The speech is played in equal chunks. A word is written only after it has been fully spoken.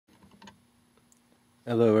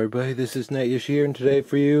Hello everybody, this is NetYoshi here, and today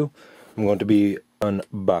for you, I'm going to be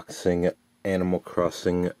unboxing Animal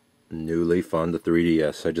Crossing New Leaf on the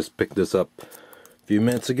 3DS. I just picked this up a few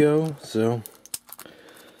minutes ago, so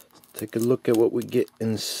let's take a look at what we get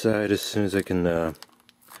inside as soon as I can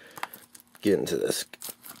get into this.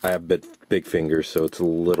 I have big fingers, so it's a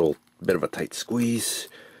little bit of a tight squeeze.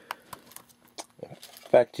 In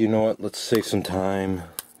fact, you know what, let's save some time,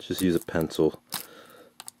 just use a pencil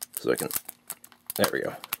so I can... There we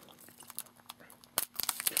go.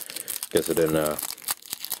 Guess I didn't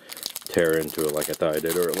tear into it like I thought I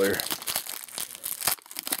did earlier.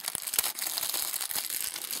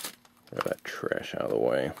 Get that trash out of the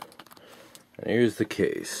way. And here's the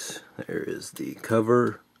case. There is the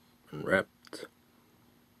cover unwrapped.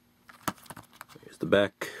 Here's the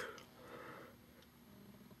back.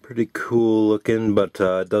 Pretty cool looking, but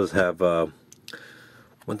it does have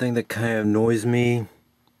one thing that kind of annoys me.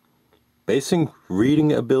 Basic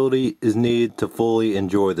reading ability is needed to fully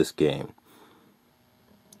enjoy this game.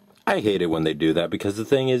 I hate it when they do that, because the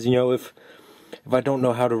thing is, you know, if I don't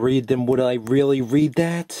know how to read, then would I really read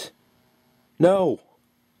that? No,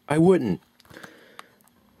 I wouldn't.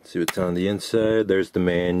 Let's see what's on the inside. There's the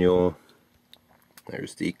manual.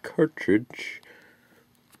 There's the cartridge.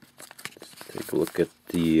 Let's take a look at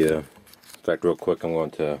the... in fact, real quick, I'm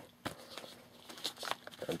going to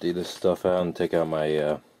empty this stuff out and take out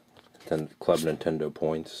my... Club Nintendo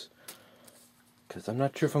points, because I'm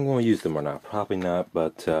not sure if I'm going to use them or not. Probably not,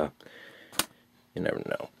 but you never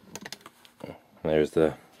know. There's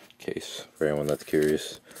the case for anyone that's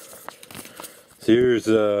curious. So here's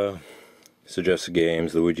suggested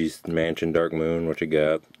games: Luigi's Mansion, Dark Moon, which I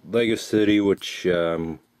got; Lego City, which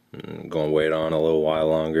I'm going to wait on a little while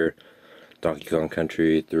longer; Donkey Kong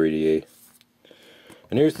Country 3D.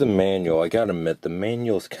 And here's the manual. I gotta admit, the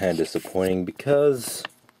manual is kind of disappointing, because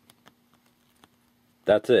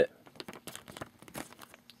that's it.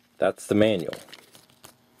 That's the manual.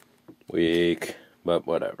 Weak, but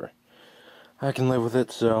whatever. I can live with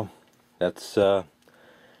it, so that's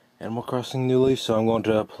Animal Crossing New Leaf, so I'm going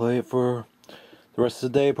to play it for the rest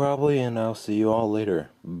of the day probably, and I'll see you all later.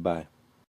 Bye.